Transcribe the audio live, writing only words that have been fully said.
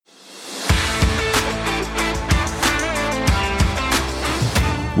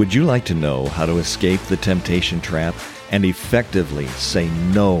Would you like to know how to escape the temptation trap and effectively say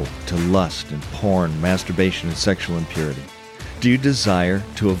no to lust and porn, masturbation, and sexual impurity? Do you desire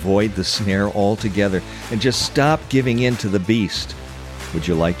to avoid the snare altogether and just stop giving in to the beast? Would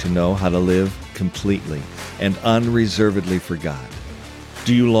you like to know how to live completely and unreservedly for God?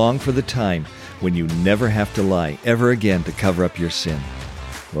 Do you long for the time when you never have to lie ever again to cover up your sin?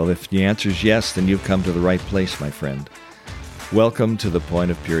 Well, if the answer is yes, then you've come to the right place, my friend. Welcome to the Point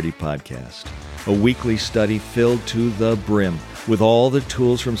of Purity podcast, a weekly study filled to the brim with all the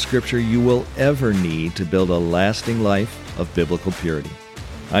tools from Scripture you will ever need to build a lasting life of biblical purity.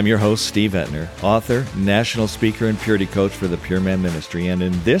 I'm your host, Steve Etner, author, national speaker, and purity coach for the Pure Man Ministry, and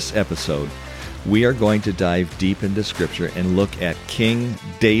in this episode, we are going to dive deep into Scripture and look at King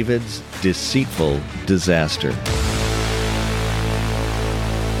David's deceitful disaster.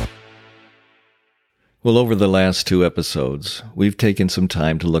 Well, over the last two episodes, we've taken some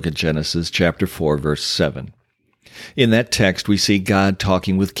time to look at Genesis chapter 4, verse 7. In that text, we see God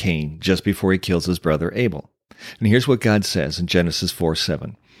talking with Cain just before he kills his brother Abel. And here's what God says in Genesis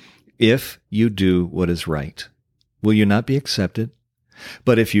 4:7. If you do what is right, will you not be accepted?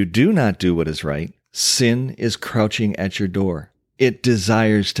 But if you do not do what is right, sin is crouching at your door. It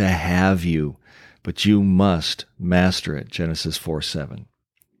desires to have you, but you must master it. Genesis 4:7.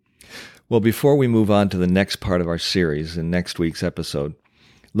 Well, before we move on to the next part of our series in next week's episode,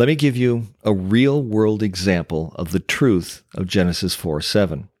 let me give you a real-world example of the truth of Genesis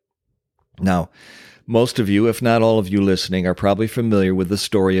 4:7. Now, most of you, if not all of you listening, are probably familiar with the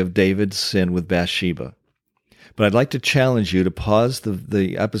story of David's sin with Bathsheba. But I'd like to challenge you to pause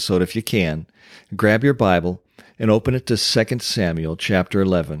the episode if you can, grab your Bible, and open it to 2 Samuel chapter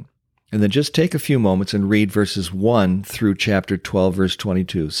 11. And then just take a few moments and read verses 1 through chapter 12, verse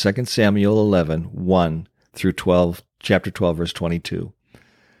 22. 2 Samuel 11, 1 through chapter 12, verse 22.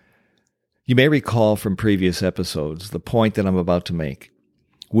 You may recall from previous episodes the point that I'm about to make.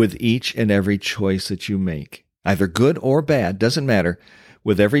 With each and every choice that you make, either good or bad, doesn't matter,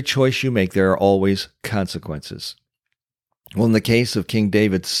 with every choice you make, there are always consequences. Well, in the case of King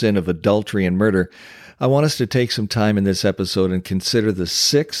David's sin of adultery and murder, I want us to take some time in this episode and consider the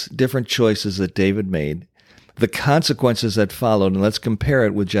 6 different choices that David made, the consequences that followed, and let's compare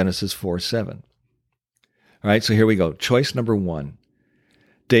it with Genesis 4:7. All right, so here we go. Choice number 1.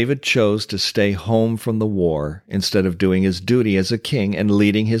 David chose to stay home from the war instead of doing his duty as a king and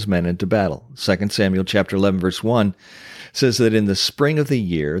leading his men into battle. 2 Samuel chapter 11, verse 1 says that in the spring of the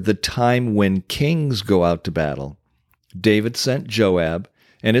year, the time when kings go out to battle, David sent Joab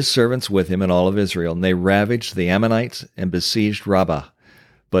and his servants with him and all of Israel, and they ravaged the Ammonites and besieged Rabbah.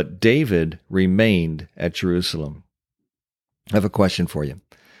 But David remained at Jerusalem. I have a question for you.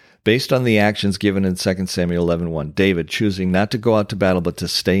 Based on the actions given in 2 Samuel 11:1, David choosing not to go out to battle but to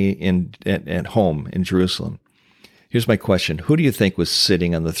stay at home in Jerusalem. Here's my question. Who do you think was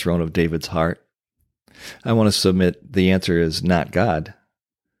sitting on the throne of David's heart? I want to submit the answer is not God.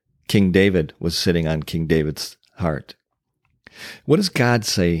 King David was sitting on King David's heart. What does God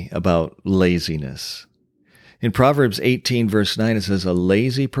say about laziness? In Proverbs 18, verse 9, it says, a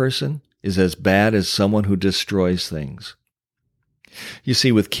lazy person is as bad as someone who destroys things. You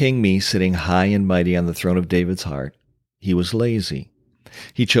see, with King Me sitting high and mighty on the throne of David's heart, he was lazy.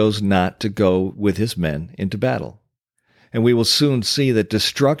 He chose not to go with his men into battle. And we will soon see that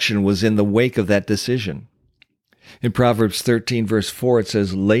destruction was in the wake of that decision. In Proverbs 13, verse 4, it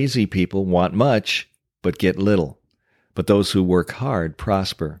says, lazy people want much, but get little. But those who work hard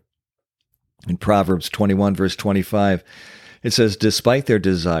prosper. In Proverbs 21, verse 25, it says, despite their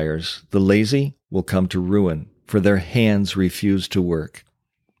desires, the lazy will come to ruin, for their hands refuse to work.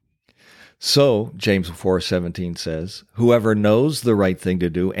 So, James 4:17 says, whoever knows the right thing to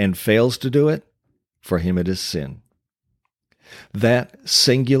do and fails to do it, for him it is sin. That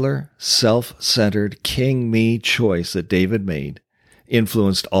singular, self-centered King Me choice that David made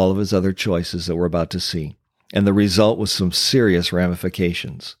influenced all of his other choices that we're about to see. And the result was some serious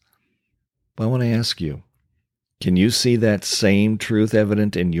ramifications. But I want to ask you, can you see that same truth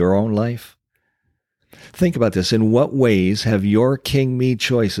evident in your own life? Think about this. In what ways have your King Me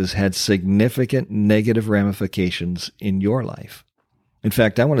choices had significant negative ramifications in your life? In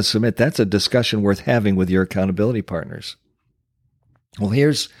fact, I want to submit that's a discussion worth having with your accountability partners. Well,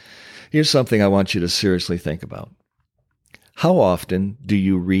 here's something I want you to seriously think about. How often do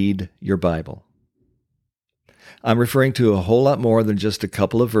you read your Bible? I'm referring to a whole lot more than just a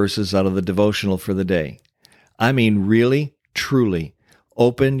couple of verses out of the devotional for the day. I mean, really, truly,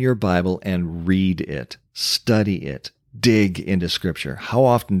 open your Bible and read it, study it, dig into Scripture. How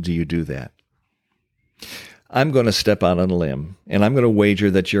often do you do that? I'm going to step out on a limb, and I'm going to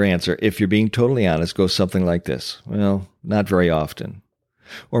wager that your answer, if you're being totally honest, goes something like this. Well, not very often.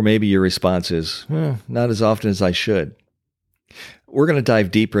 Or maybe your response is, not as often as I should. We're going to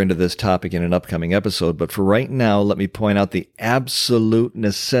dive deeper into this topic in an upcoming episode, but for right now, let me point out the absolute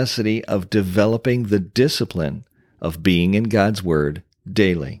necessity of developing the discipline of being in God's Word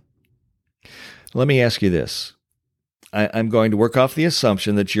daily. Let me ask you this. I'm going to work off the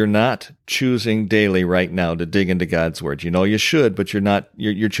assumption that you're not choosing daily right now to dig into God's Word. You know you should, but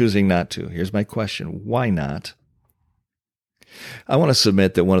you're choosing not to. Here's my question. Why not? I want to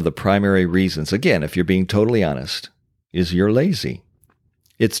submit that one of the primary reasons, again, if you're being totally honest, is you're lazy.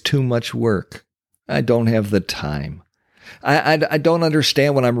 It's too much work. I don't have the time. I don't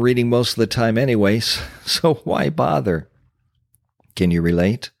understand what I'm reading most of the time anyways, so why bother? Can you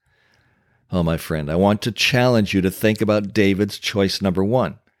relate? Oh, my friend, I want to challenge you to think about David's choice number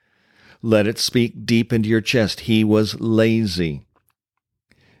 1. Let it speak deep into your chest. He was lazy.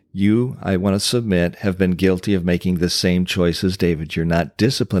 You, I want to submit, have been guilty of making the same choice as David. You're not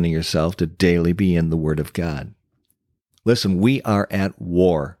disciplining yourself to daily be in the Word of God. Listen, we are at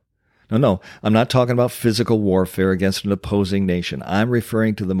war. No, I'm not talking about physical warfare against an opposing nation. I'm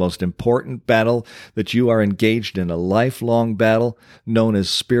referring to the most important battle that you are engaged in, a lifelong battle known as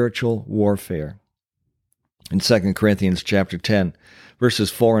spiritual warfare. In 2 Corinthians chapter 10, verses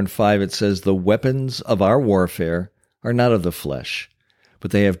 4 and 5, it says, "The weapons of our warfare are not of the flesh,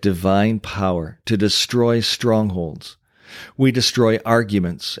 but they have divine power to destroy strongholds. We destroy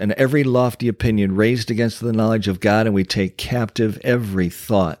arguments and every lofty opinion raised against the knowledge of God, and we take captive every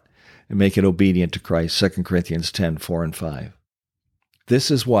thought and make it obedient to Christ." 2 Corinthians 10, 4 and 5. This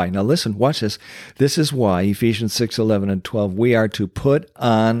is why, now listen, watch this. This is why, Ephesians 6, 11 and 12, we are to put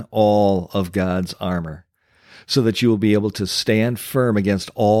on all of God's armor, so that you will be able to stand firm against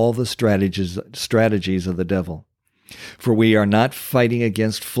all the strategies of the devil. For we are not fighting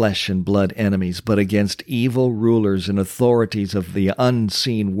against flesh and blood enemies, but against evil rulers and authorities of the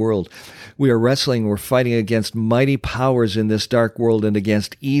unseen world. We're fighting against mighty powers in this dark world and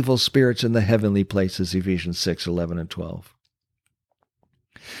against evil spirits in the heavenly places, Ephesians 6, 11 and 12.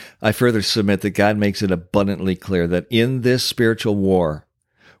 I further submit that God makes it abundantly clear that in this spiritual war,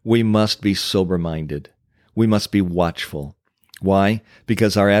 we must be sober-minded. We must be watchful. Why?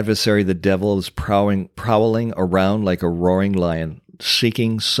 Because our adversary, the devil, is prowling around like a roaring lion,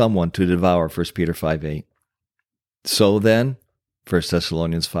 seeking someone to devour, 1 Peter 5:8. So then, 1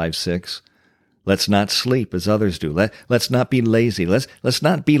 Thessalonians 5:6, let's not sleep as others do. Let's not be lazy. Let's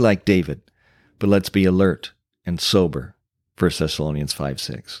not be like David, but let's be alert and sober, 1 Thessalonians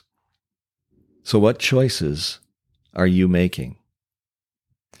 5:6. So what choices are you making?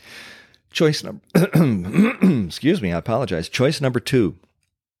 Choice number, Choice number 2.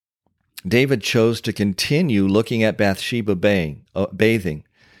 David chose to continue looking at Bathsheba bathing.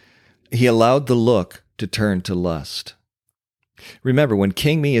 He allowed the look to turn to lust. Remember, when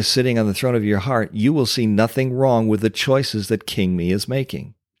King Me is sitting on the throne of your heart, you will see nothing wrong with the choices that King Me is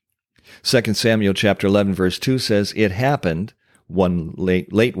making. 2 Samuel chapter 11, verse 2 says, "It happened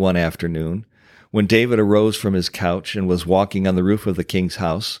late one afternoon, when David arose from his couch and was walking on the roof of the king's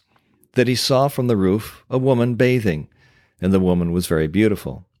house, that he saw from the roof a woman bathing, and the woman was very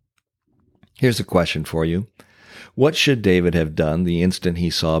beautiful." Here's a question for you. What should David have done the instant he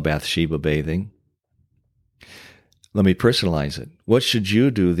saw Bathsheba bathing? Let me personalize it. What should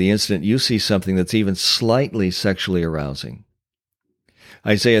you do the instant you see something that's even slightly sexually arousing?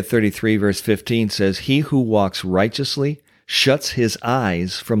 Isaiah 33, verse 15 says, "He who walks righteously shuts his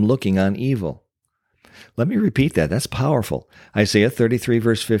eyes from looking on evil." Let me repeat that. That's powerful. Isaiah 33,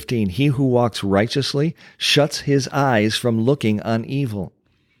 verse 15. "He who walks righteously shuts his eyes from looking on evil."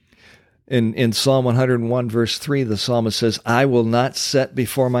 In Psalm 101, verse 3, the psalmist says, "I will not set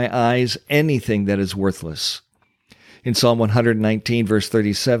before my eyes anything that is worthless." In Psalm 119, verse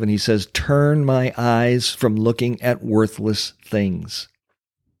 37, he says, "Turn my eyes from looking at worthless things."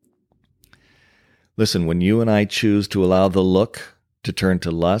 Listen, when you and I choose to allow the look to turn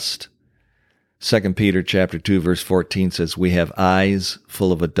to lust, 2 Peter chapter 2, verse 14 says, "We have eyes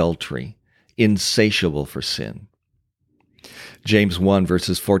full of adultery, insatiable for sin." James 1,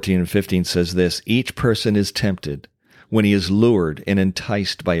 verses 14 and 15 says this, "Each person is tempted when he is lured and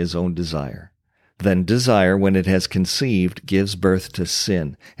enticed by his own desire. Then desire, when it has conceived, gives birth to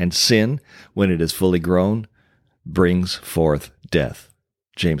sin. And sin, when it is fully grown, brings forth death."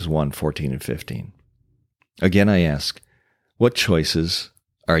 James 1, 14 and 15. Again, I ask, what choices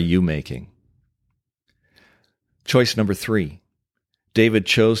are you making? Choice number 3. David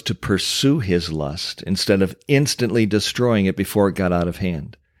chose to pursue his lust instead of instantly destroying it before it got out of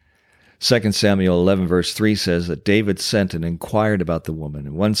hand. 2 Samuel 11 verse 3 says that David sent and inquired about the woman.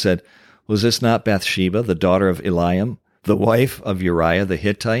 And one said, "Was this not Bathsheba, the daughter of Eliam, the wife of Uriah the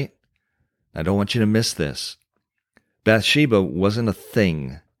Hittite?" I don't want you to miss this. Bathsheba wasn't a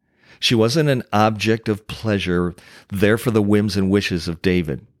thing. She wasn't an object of pleasure there for the whims and wishes of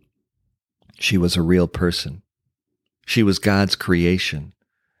David. She was a real person. She was God's creation.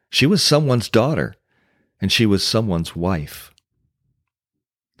 She was someone's daughter, and she was someone's wife.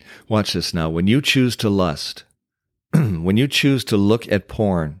 Watch this now. When you choose to lust, when you choose to look at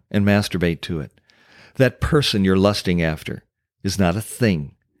porn and masturbate to it, that person you're lusting after is not a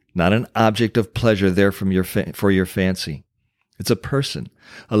thing, not an object of pleasure there for your fancy. It's a person,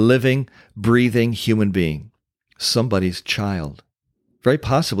 a living, breathing human being, somebody's child, very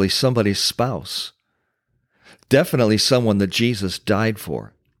possibly somebody's spouse, definitely someone that Jesus died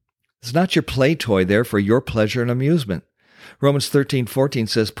for. It's not your play toy there for your pleasure and amusement. Romans 13:14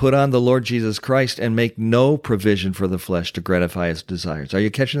 says, "Put on the Lord Jesus Christ and make no provision for the flesh to gratify its desires." Are you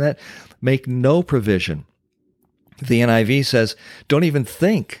catching that? Make no provision. The NIV says, don't even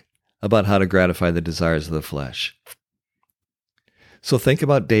think about how to gratify the desires of the flesh. So think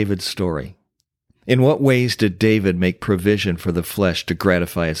about David's story. In what ways did David make provision for the flesh to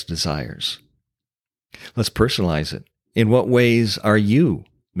gratify its desires? Let's personalize it. In what ways are you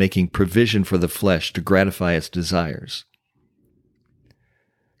making provision for the flesh to gratify its desires?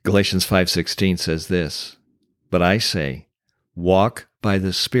 Galatians 5:16 says this, "But I say, walk by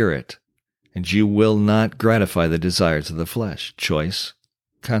the Spirit, and you will not gratify the desires of the flesh." Choice,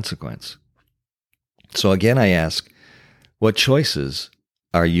 consequence. So again I ask, what choices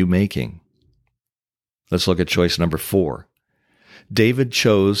are you making? Let's look at choice number 4. David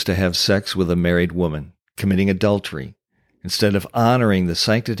chose to have sex with a married woman, committing adultery, instead of honoring the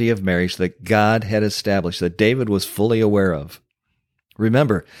sanctity of marriage that God had established, that David was fully aware of.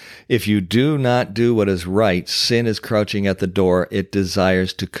 Remember, if you do not do what is right, sin is crouching at the door. It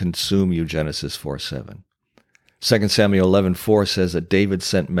desires to consume you, Genesis 4:7. 2 Samuel 11:4 says that David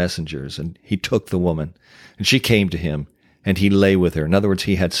sent messengers, and he took the woman, and she came to him, and he lay with her. In other words,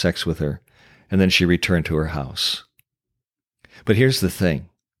 he had sex with her, and then she returned to her house. But here's the thing.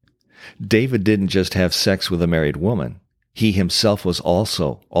 David didn't just have sex with a married woman. He himself was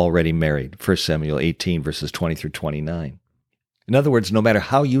also already married. 1 Samuel 18, verses 20 through 29. In other words, no matter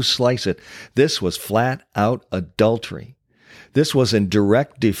how you slice it, this was flat-out adultery. This was in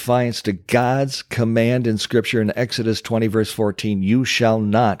direct defiance to God's command in Scripture in Exodus 20, verse 14, "You shall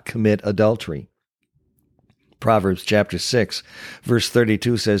not commit adultery." Proverbs chapter 6, verse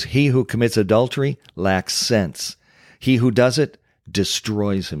 32 says, "He who commits adultery lacks sense. He who does it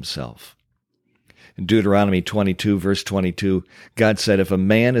destroys himself." In Deuteronomy 22, verse 22, God said, "If a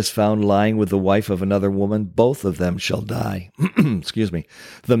man is found lying with the wife of another woman, both of them shall die." Excuse me.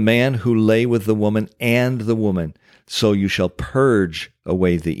 "The man who lay with the woman and the woman, so you shall purge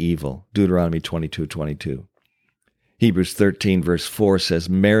away the evil." Deuteronomy 22:22. Hebrews 13, verse 4 says,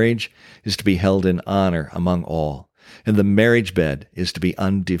 "Marriage is to be held in honor among all, and the marriage bed is to be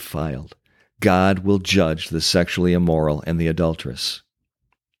undefiled. God will judge the sexually immoral and the adulterous."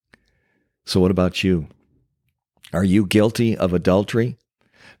 So what about you? Are you guilty of adultery?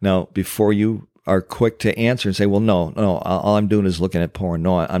 Now, before you are quick to answer and say, "Well, no, all I'm doing is looking at porn."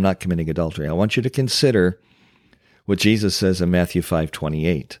 No, I'm not committing adultery. I want you to consider what Jesus says in Matthew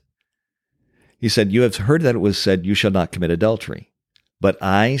 5:28. He said, "You have heard that it was said, 'You shall not commit adultery.' But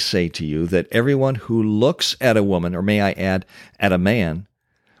I say to you that everyone who looks at a woman, or may I add, at a man,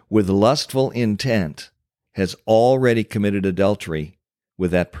 with lustful intent has already committed adultery with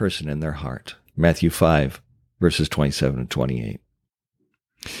that person in their heart." Matthew 5, verses 27 and 28.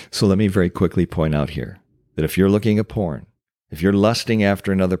 So let me very quickly point out here that if you're looking at porn, if you're lusting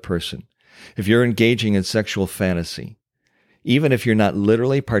after another person, if you're engaging in sexual fantasy, even if you're not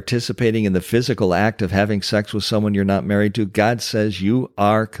literally participating in the physical act of having sex with someone you're not married to, God says you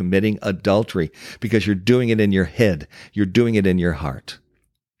are committing adultery because you're doing it in your head. You're doing it in your heart.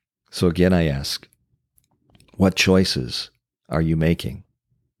 So again, I ask, what choices are you making?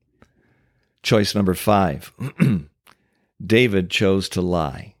 Choice number 5. David chose to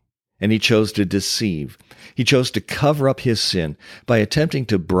lie, and he chose to deceive. He chose to cover up his sin by attempting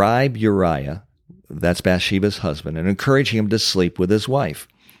to bribe Uriah, that's Bathsheba's husband, and encouraging him to sleep with his wife.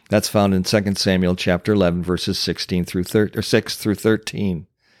 That's found in 2 Samuel chapter 11, verses 6 through 13.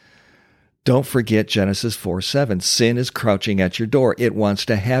 Don't forget Genesis 4:7. Sin is crouching at your door. It wants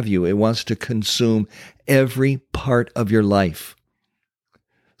to have you. It wants to consume every part of your life.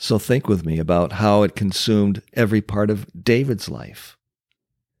 So think with me about how it consumed every part of David's life.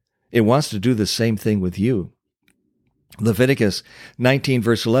 It wants to do the same thing with you. Leviticus 19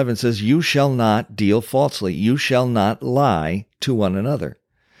 verse 11 says, "You shall not deal falsely. You shall not lie to one another."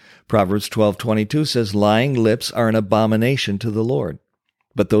 Proverbs 12:22 says, "Lying lips are an abomination to the Lord,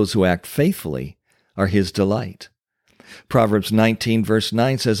 but those who act faithfully are his delight." Proverbs 19 verse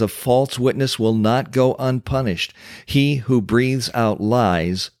 9 says, "A false witness will not go unpunished. He who breathes out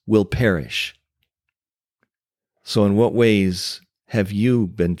lies will perish." So in what ways have you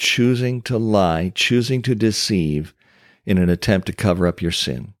been choosing to lie, choosing to deceive in an attempt to cover up your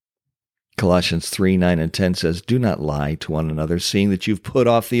sin? Colossians 3, 9, and 10 says, "Do not lie to one another, seeing that you've put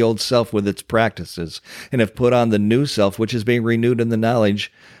off the old self with its practices, and have put on the new self, which is being renewed in the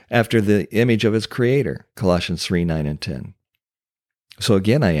knowledge after the image of its creator." Colossians 3, 9, and 10. So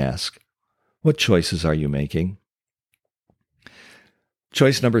again, I ask, what choices are you making?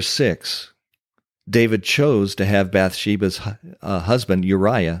 Choice number 6, David chose to have Bathsheba's husband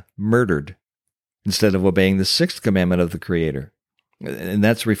Uriah murdered instead of obeying the 6th commandment of the Creator. And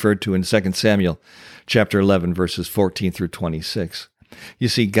that's referred to in 2 Samuel chapter 11, verses 14 through 26. You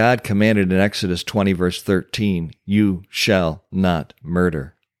see, God commanded in Exodus 20, verse 13, "You shall not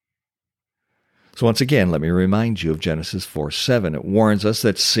murder." So once again, let me remind you of Genesis 4:7. It warns us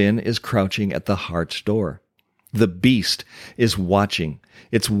that sin is crouching at the heart's door. The beast is watching.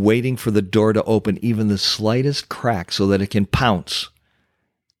 It's waiting for the door to open even the slightest crack so that it can pounce.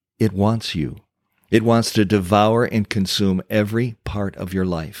 It wants you. It wants to devour and consume every part of your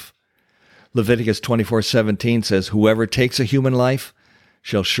life. Leviticus 24:17 says, "Whoever takes a human life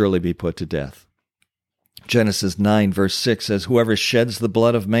shall surely be put to death." Genesis 9 verse 6 says, "Whoever sheds the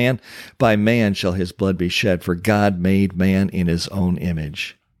blood of man, by man shall his blood be shed, for God made man in his own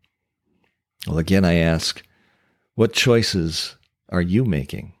image." Well, again, I ask, what choices are you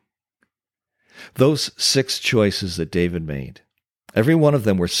making? Those 6 choices that David made, every one of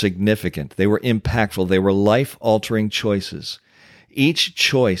them were significant. They were impactful. They were life-altering choices. Each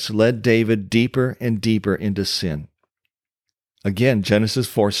choice led David deeper and deeper into sin. Again, Genesis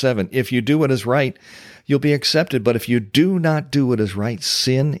 4:7, "If you do what is right, you'll be accepted. But if you do not do what is right,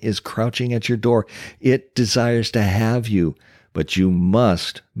 sin is crouching at your door. It desires to have you, but you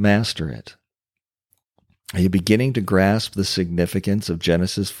must master it." Are you beginning to grasp the significance of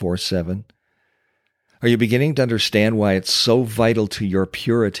Genesis 4:7? Are you beginning to understand why it's so vital to your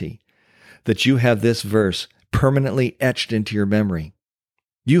purity that you have this verse permanently etched into your memory?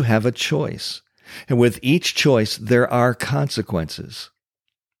 You have a choice, and with each choice, there are consequences.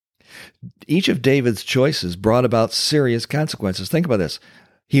 Each of David's choices brought about serious consequences. Think about this.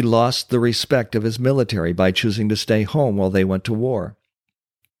 He lost the respect of his military by choosing to stay home while they went to war.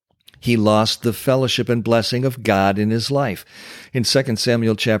 He lost the fellowship and blessing of God in his life. In 2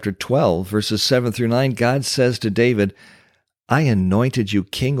 Samuel chapter 12, verses 7 through 9, God says to David, "I anointed you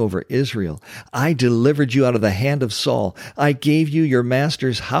king over Israel. I delivered you out of the hand of Saul. I gave you your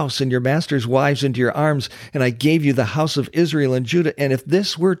master's house and your master's wives into your arms, and I gave you the house of Israel and Judah. And if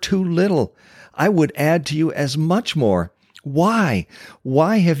this were too little, I would add to you as much more. Why?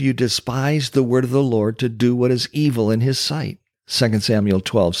 Why have you despised the word of the Lord to do what is evil in his sight?" 2 Samuel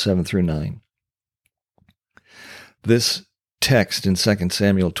 12, 7 through 9. This text in 2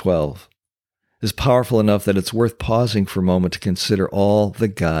 Samuel 12 is powerful enough that it's worth pausing for a moment to consider all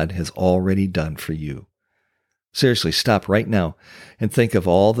that God has already done for you. Seriously, stop right now and think of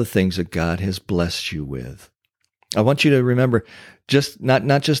all the things that God has blessed you with. I want you to remember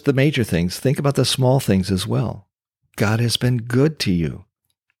not just the major things. Think about the small things as well. God has been good to you.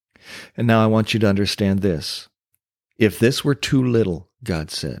 And now I want you to understand this. If this were too little, God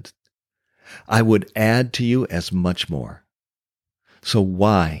said, I would add to you as much more. So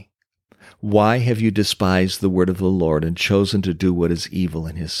why? Why have you despised the word of the Lord and chosen to do what is evil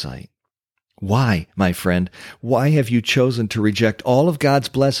in his sight? Why, my friend? Why have you chosen to reject all of God's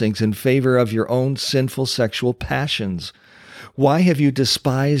blessings in favor of your own sinful sexual passions? Why have you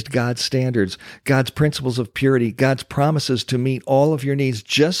despised God's standards, God's principles of purity, God's promises to meet all of your needs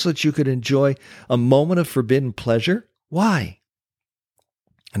just so that you could enjoy a moment of forbidden pleasure? Why?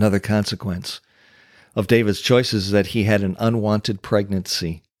 Another consequence of David's choices is that he had an unwanted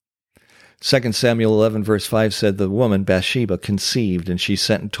pregnancy. 2 Samuel 11 verse 5 said, the woman Bathsheba conceived, and she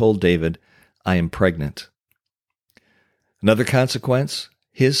sent and told David, I am pregnant. Another consequence,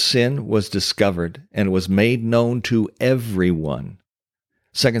 his sin was discovered and was made known to everyone.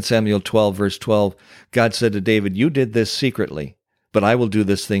 2 Samuel 12 verse 12, God said to David, you did this secretly, but I will do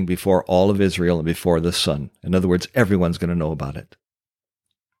this thing before all of Israel and before the sun. In other words, everyone's going to know about it.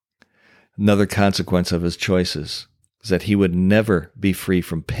 Another consequence of his choices is that he would never be free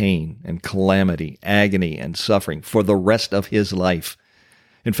from pain and calamity, agony and suffering for the rest of his life.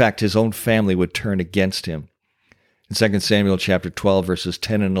 In fact, his own family would turn against him. In 2 Samuel chapter 12, verses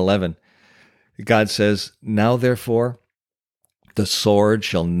 10 and 11, God says, "Now therefore, the sword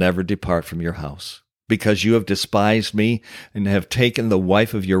shall never depart from your house, because you have despised me and have taken the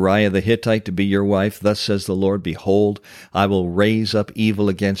wife of Uriah the Hittite to be your wife. Thus says the Lord, behold, I will raise up evil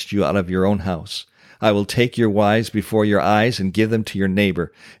against you out of your own house. I will take your wives before your eyes and give them to your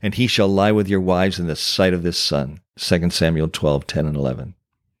neighbor, and he shall lie with your wives in the sight of this sun." 2 Samuel 12, 10 and 11.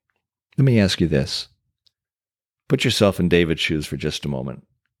 Let me ask you this. Put yourself in David's shoes for just a moment.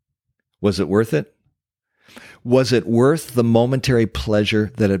 Was it worth it? Was it worth the momentary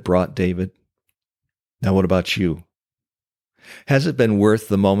pleasure that it brought David? Now, what about you? Has it been worth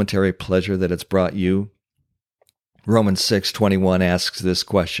the momentary pleasure that it's brought you? Romans 6:21 asks this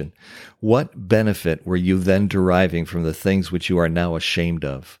question: "What benefit were you then deriving from the things which you are now ashamed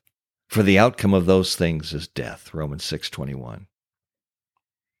of? For the outcome of those things is death." Romans 6:21.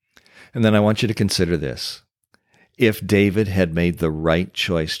 And then I want you to consider this. If David had made the right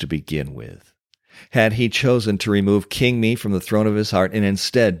choice to begin with, had he chosen to remove King Me from the throne of his heart and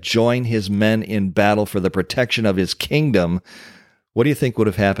instead join his men in battle for the protection of his kingdom, what do you think would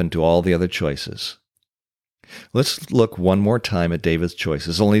have happened to all the other choices? Let's look one more time at David's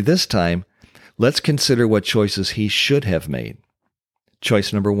choices, only this time, let's consider what choices he should have made.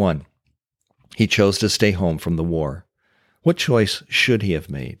 Choice number 1, he chose to stay home from the war. What choice should he have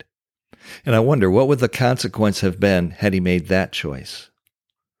made? And I wonder, what would the consequence have been had he made that choice?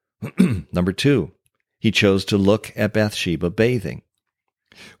 Number 2, he chose to look at Bathsheba bathing.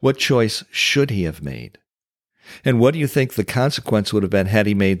 What choice should he have made? And what do you think the consequence would have been had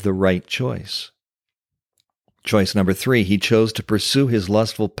he made the right choice? Choice number 3, he chose to pursue his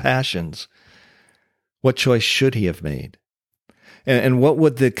lustful passions. What choice should he have made? And what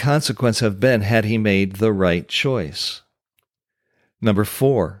would the consequence have been had he made the right choice? Number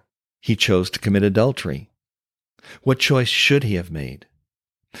 4, he chose to commit adultery. What choice should he have made?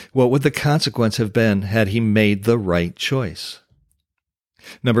 What would the consequence have been had he made the right choice?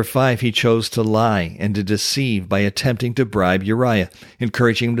 Number 5, he chose to lie and to deceive by attempting to bribe Uriah,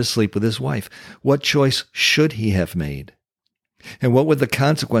 encouraging him to sleep with his wife. What choice should he have made? And what would the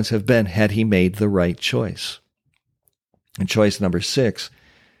consequence have been had he made the right choice? And choice number 6,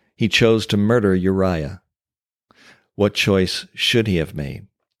 he chose to murder Uriah. What choice should he have made?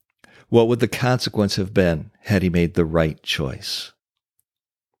 What would the consequence have been had he made the right choice?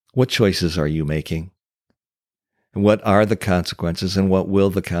 What choices are you making? And what are the consequences, and what will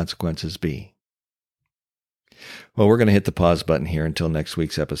the consequences be? Well, we're going to hit the pause button here until next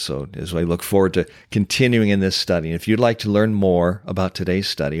week's episode, as we look forward to continuing in this study. And if you'd like to learn more about today's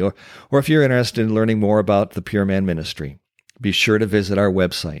study, or if you're interested in learning more about the Pure Man Ministry, be sure to visit our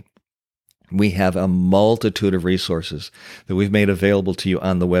website. We have a multitude of resources that we've made available to you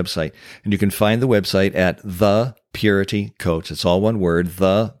on the website. And you can find the website at The Purity Coach. It's all one word,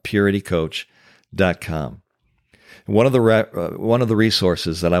 thepuritycoach.com. One of the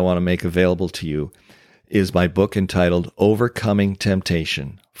resources that I want to make available to you is my book entitled Overcoming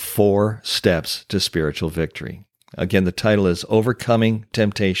Temptation, 4 Steps to Spiritual Victory. Again, the title is Overcoming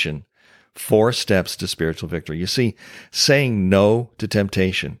Temptation, 4 Steps to Spiritual Victory. You see, saying no to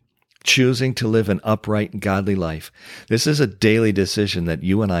temptation, choosing to live an upright and godly life, this is a daily decision that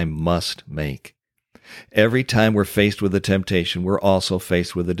you and I must make. Every time we're faced with a temptation, we're also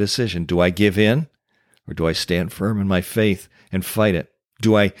faced with a decision. Do I give in, or do I stand firm in my faith and fight it?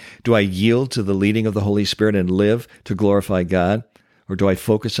 Do I yield to the leading of the Holy Spirit and live to glorify God, or do I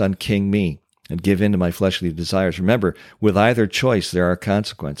focus on King Me and give in to my fleshly desires? Remember, with either choice, there are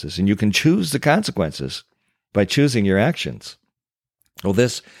consequences, and you can choose the consequences by choosing your actions. Well,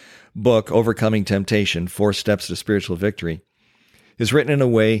 this book, Overcoming Temptation, 4 Steps to Spiritual Victory, is written in a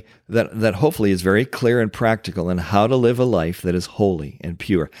way that hopefully is very clear and practical in how to live a life that is holy and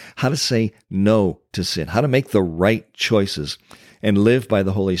pure, how to say no to sin, how to make the right choices and live by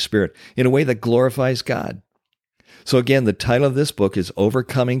the Holy Spirit in a way that glorifies God. So again, the title of this book is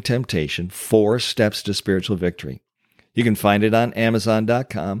Overcoming Temptation, 4 Steps to Spiritual Victory. You can find it on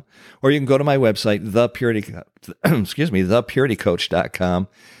Amazon.com, or you can go to my website, thepuritycoach.com,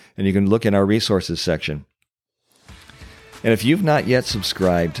 and you can look in our resources section. And if you've not yet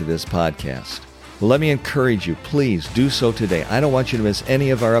subscribed to this podcast, well, let me encourage you, please do so today. I don't want you to miss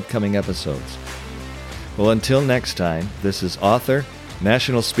any of our upcoming episodes. Well, until next time, this is author,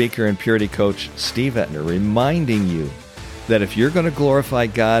 national speaker, and purity coach Steve Ettner reminding you that if you're going to glorify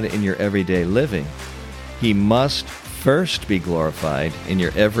God in your everyday living, He must first be glorified in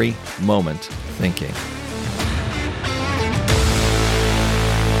your every moment thinking.